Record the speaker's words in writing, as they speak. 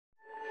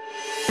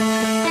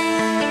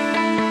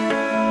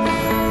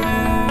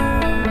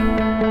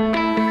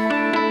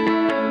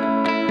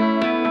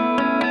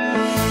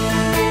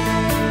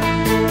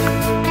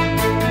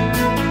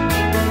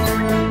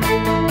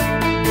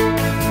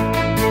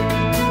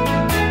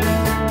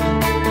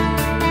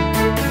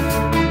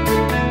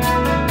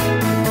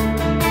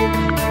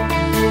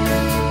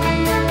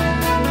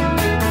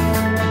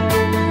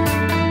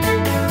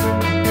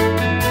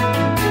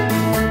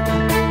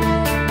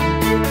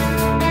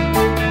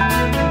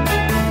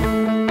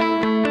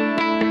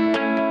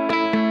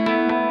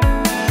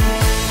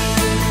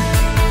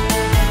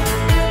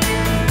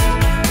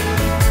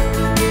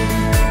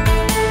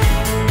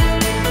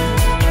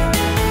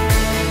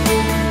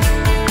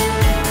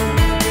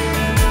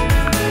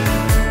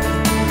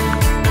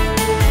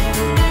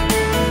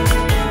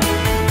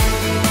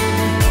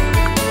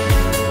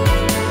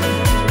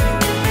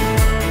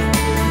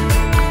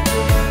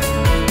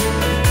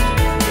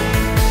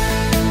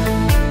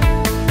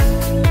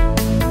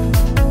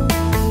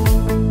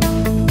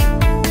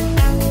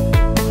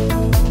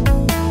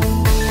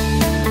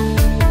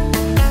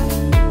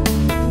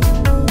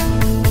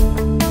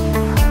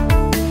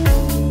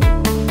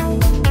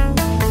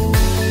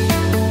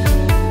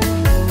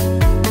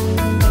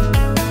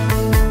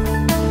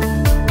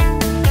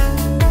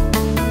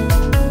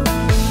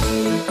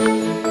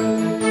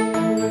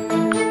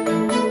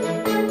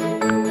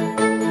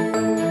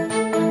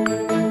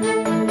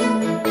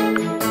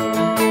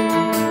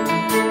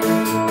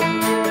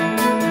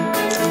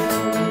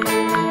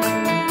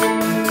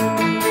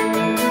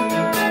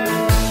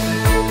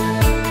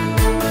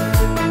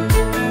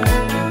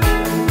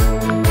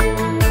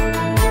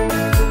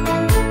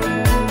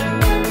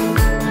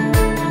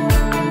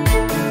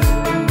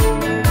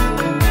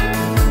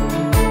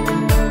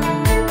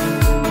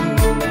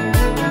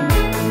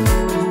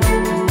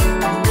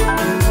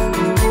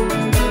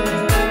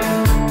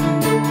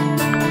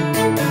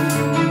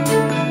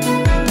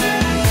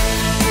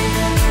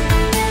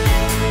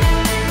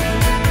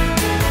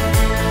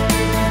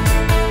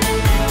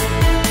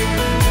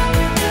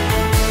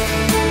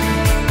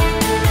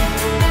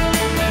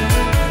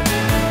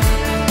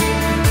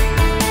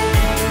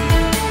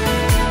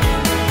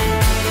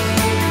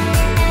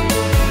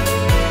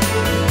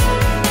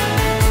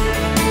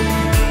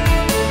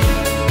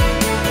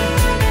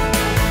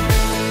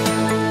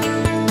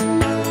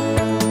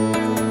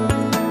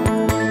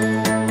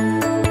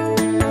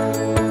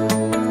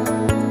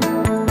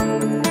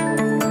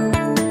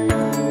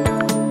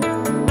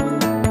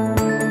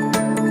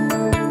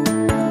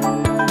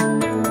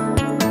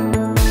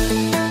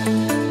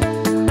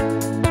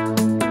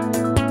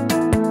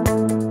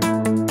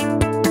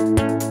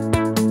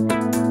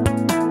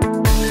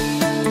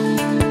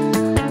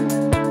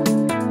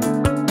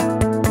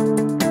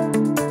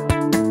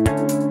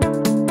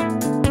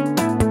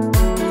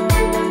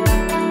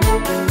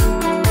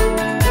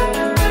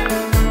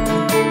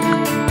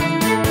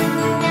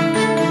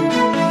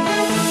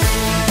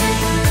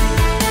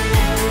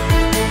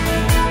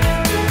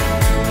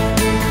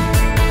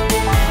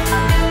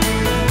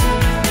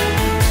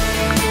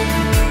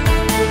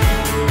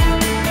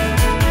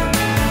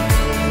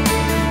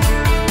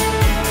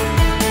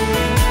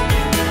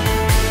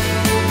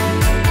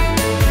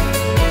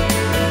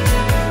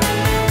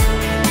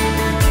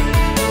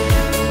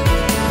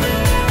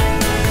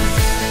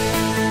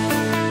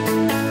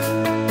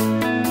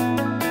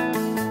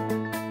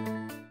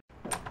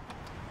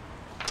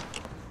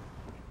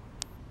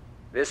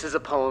This is a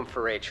poem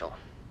for Rachel.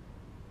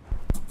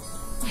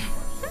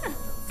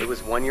 It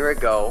was 1 year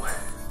ago,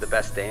 the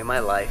best day of my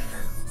life.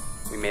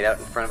 We made out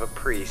in front of a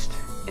priest,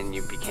 and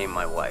you became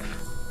my wife.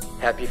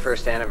 Happy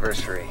first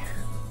anniversary.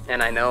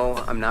 And I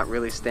know I'm not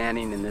really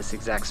standing in this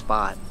exact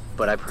spot,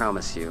 but I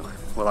promise you,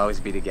 we'll always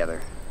be together,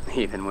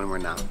 even when we're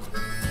not.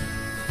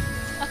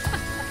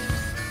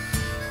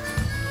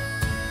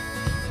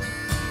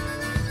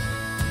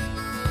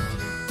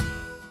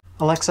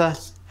 Alexa,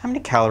 how many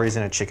calories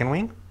in a chicken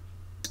wing?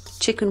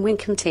 Chicken wing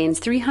contains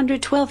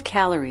 312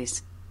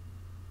 calories.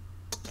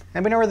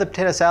 Anybody know where the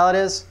potato salad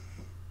is?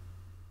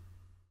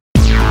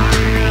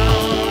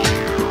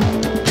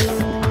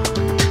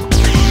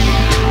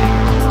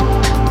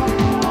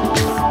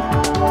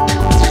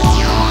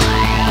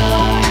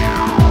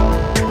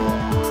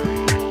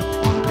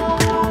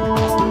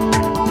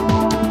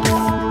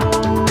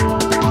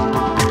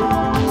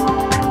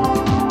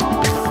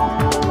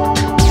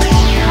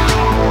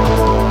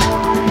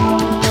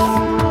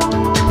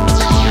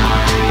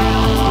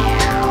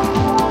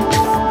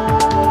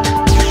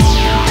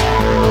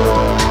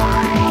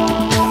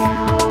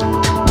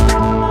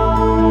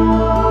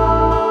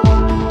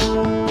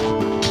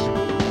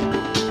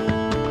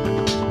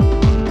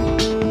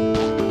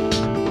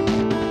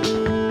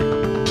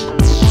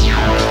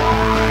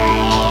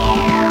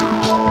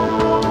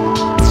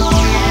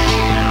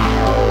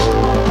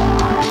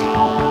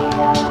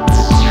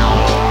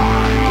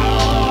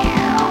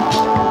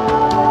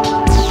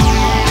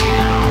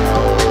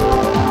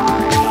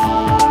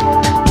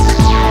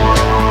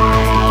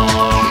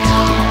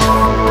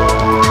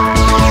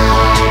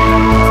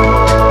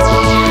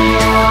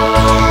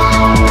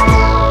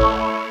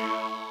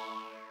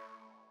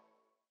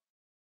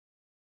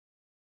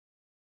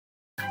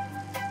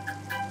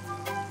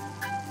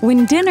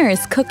 When dinner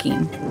is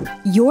cooking,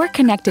 your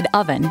connected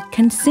oven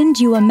can send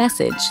you a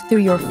message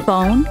through your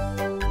phone,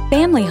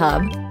 Family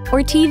Hub,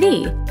 or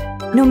TV,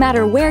 no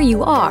matter where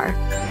you are,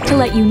 to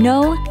let you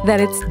know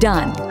that it's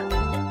done.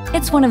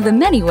 It's one of the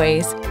many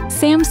ways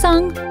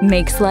Samsung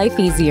makes life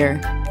easier.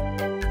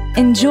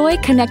 Enjoy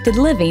connected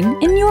living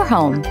in your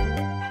home.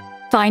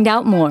 Find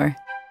out more.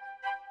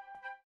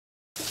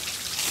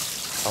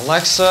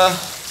 Alexa,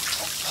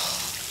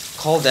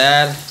 call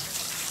Dad.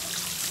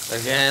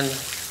 Again.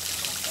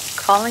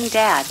 Calling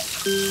Dad.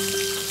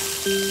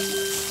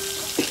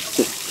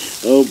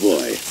 Oh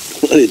boy,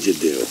 what did you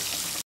do?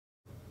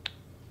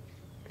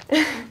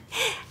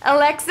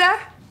 Alexa,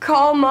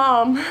 call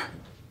Mom.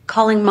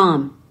 Calling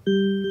Mom.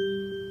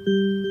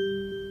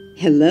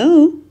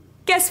 Hello?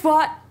 Guess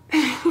what?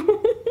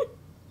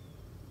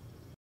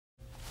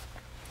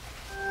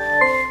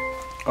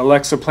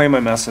 Alexa, play my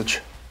message.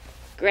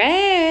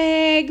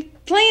 Greg,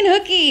 playing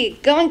hooky,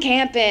 going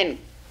camping.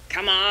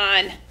 Come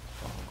on.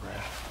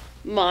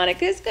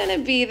 Monica's gonna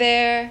be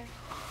there.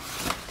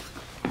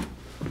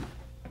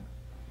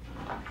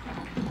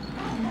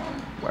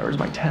 Where's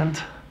my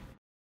tent?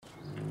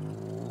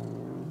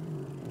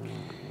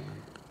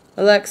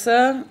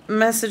 Alexa,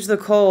 message the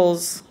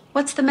Coles.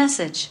 What's the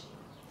message?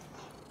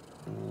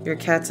 Your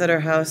cat's at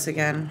her house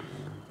again.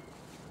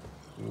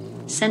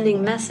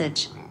 Sending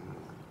message.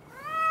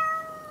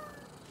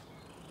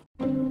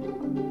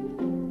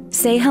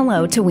 Say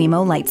hello to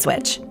Wemo Light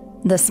Switch,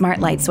 the smart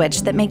light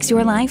switch that makes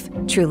your life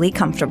truly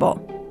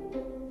comfortable.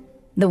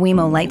 The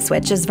Wemo Light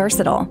Switch is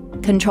versatile.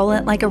 Control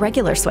it like a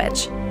regular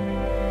switch.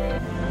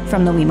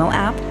 From the Wemo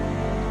app,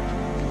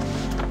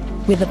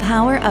 with the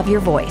power of your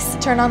voice.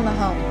 Turn on the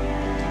home.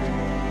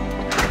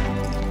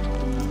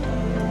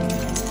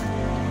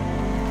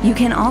 You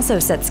can also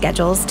set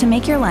schedules to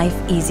make your life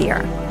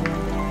easier.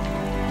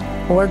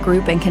 Or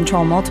group and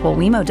control multiple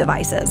Wemo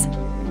devices.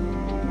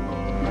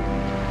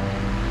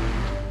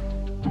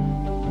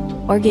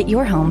 Or get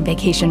your home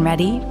vacation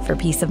ready for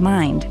peace of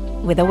mind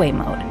with Away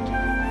Mode.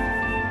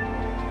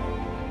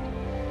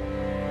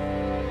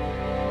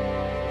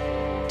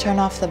 Turn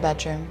off the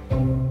bedroom.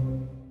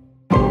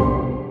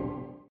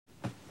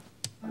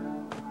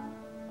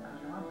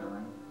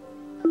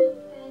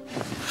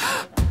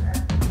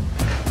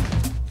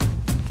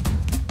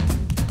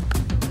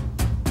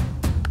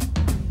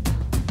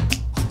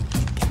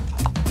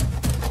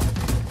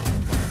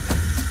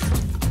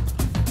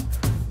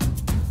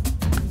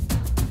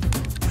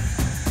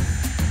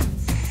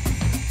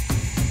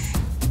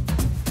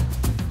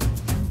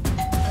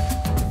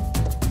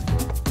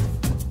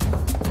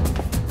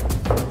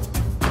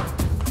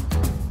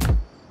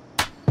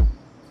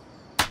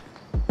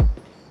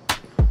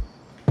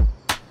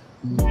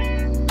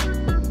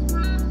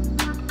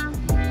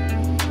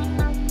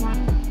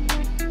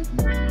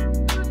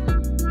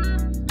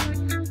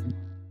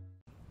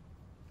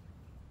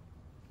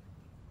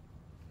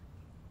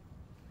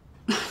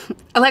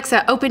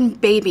 Alexa, open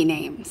baby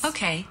names.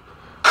 Okay.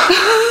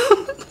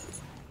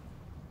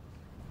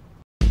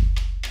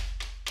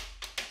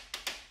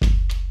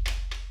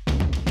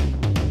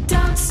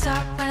 Don't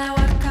stop when I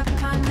walk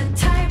up on the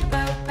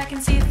tightrope. I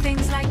can see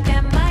things like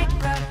a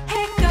micro.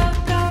 Hey, go,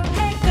 go,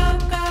 hey, go,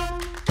 go.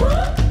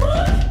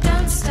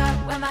 Don't stop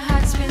when my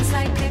heart spins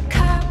like a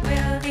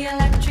cartwheel. The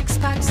electric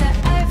sparks that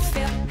I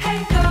feel.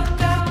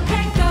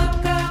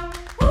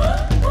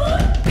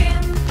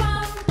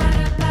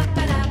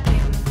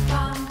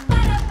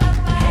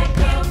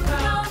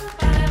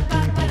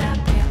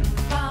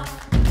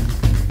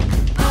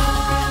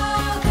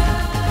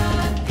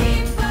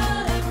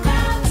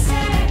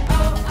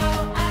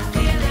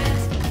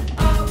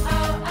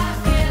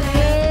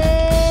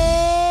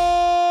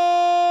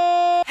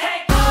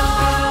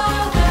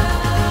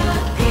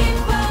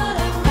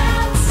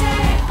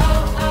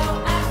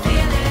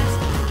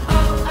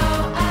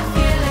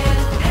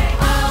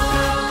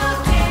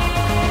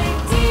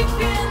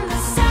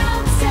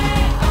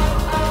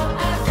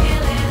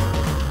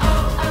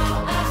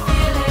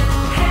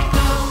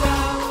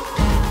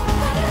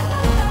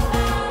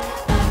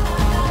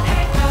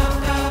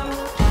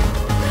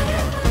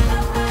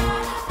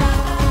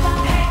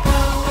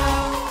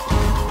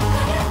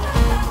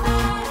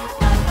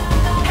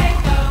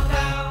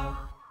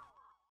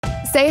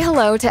 Say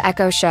hello to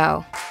Echo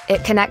Show.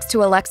 It connects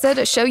to Alexa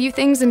to show you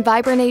things in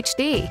vibrant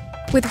HD.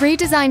 With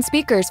redesigned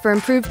speakers for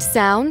improved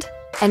sound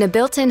and a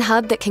built-in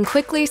hub that can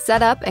quickly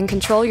set up and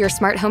control your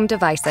smart home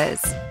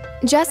devices.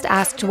 Just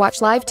ask to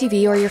watch live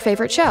TV or your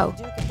favorite show,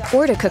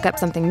 or to cook up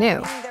something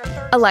new.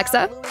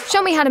 Alexa,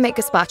 show me how to make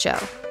gazpacho.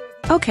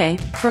 Okay,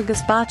 for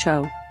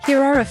gazpacho,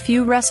 here are a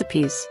few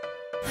recipes.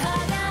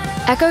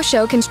 Echo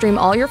Show can stream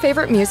all your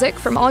favorite music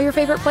from all your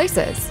favorite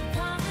places.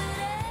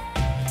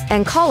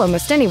 And call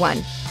almost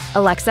anyone.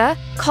 Alexa,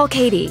 call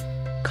Katie.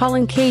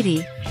 Calling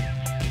Katie.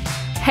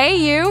 Hey,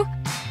 you!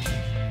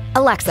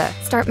 Alexa,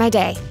 start my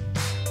day.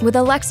 With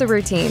Alexa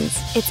routines,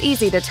 it's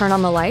easy to turn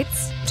on the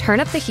lights, turn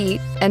up the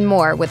heat, and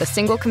more with a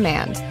single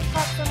command.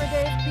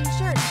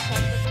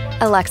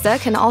 Alexa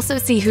can also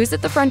see who's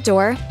at the front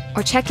door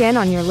or check in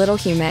on your little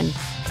human.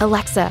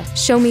 Alexa,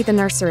 show me the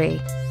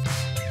nursery.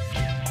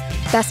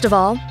 Best of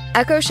all,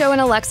 Echo Show and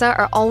Alexa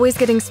are always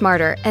getting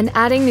smarter and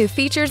adding new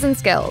features and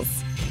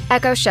skills.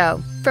 Echo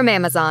Show from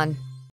Amazon.